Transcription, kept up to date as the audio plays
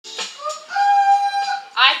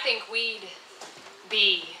think we'd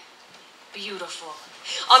be beautiful.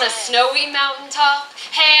 On a snowy mountaintop,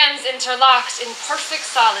 hands interlocked in perfect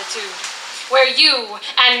solitude, where you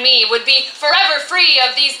and me would be forever free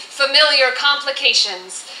of these familiar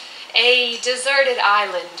complications. A deserted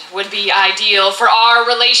island would be ideal for our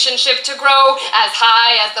relationship to grow as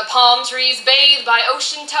high as the palm trees bathed by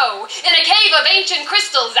ocean tow. In a cave of ancient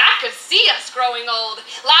crystal, Zach could see us growing old,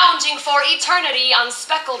 lounging for eternity on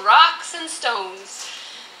speckled rocks and stones.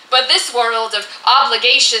 But this world of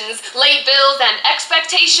obligations, late bills, and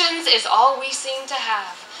expectations is all we seem to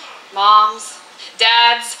have. Moms,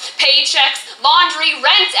 dads, paychecks, laundry,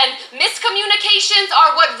 rent, and miscommunications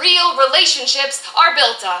are what real relationships are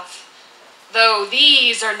built of. Though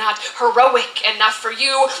these are not heroic enough for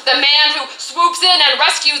you, the man who swoops in and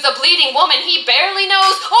rescues a bleeding woman he barely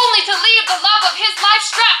knows, only to leave the love of his life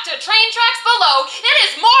strapped to train tracks below, it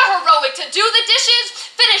is more heroic to do the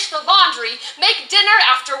dishes, finish the laundry, make dinner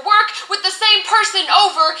after work with the same person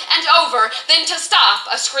over and over than to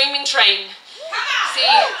stop a screaming train.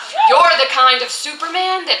 See, you're the kind of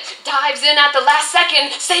Superman that dives in at the last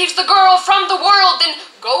second, saves the girl from the world, then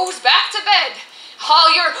goes back to bed.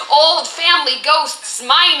 All your old family ghosts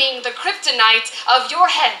mining the kryptonite of your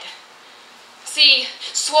head. See,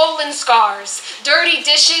 swollen scars, dirty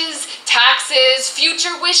dishes, taxes,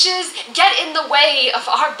 future wishes get in the way of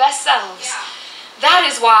our best selves. That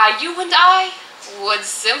is why you and I would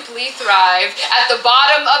simply thrive at the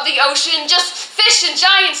bottom of the ocean, just fish and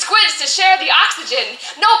giant squids to share the oxygen,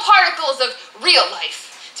 no particles of real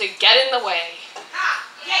life to get in the way.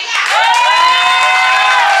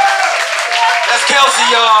 That's Kelsey,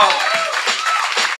 y'all.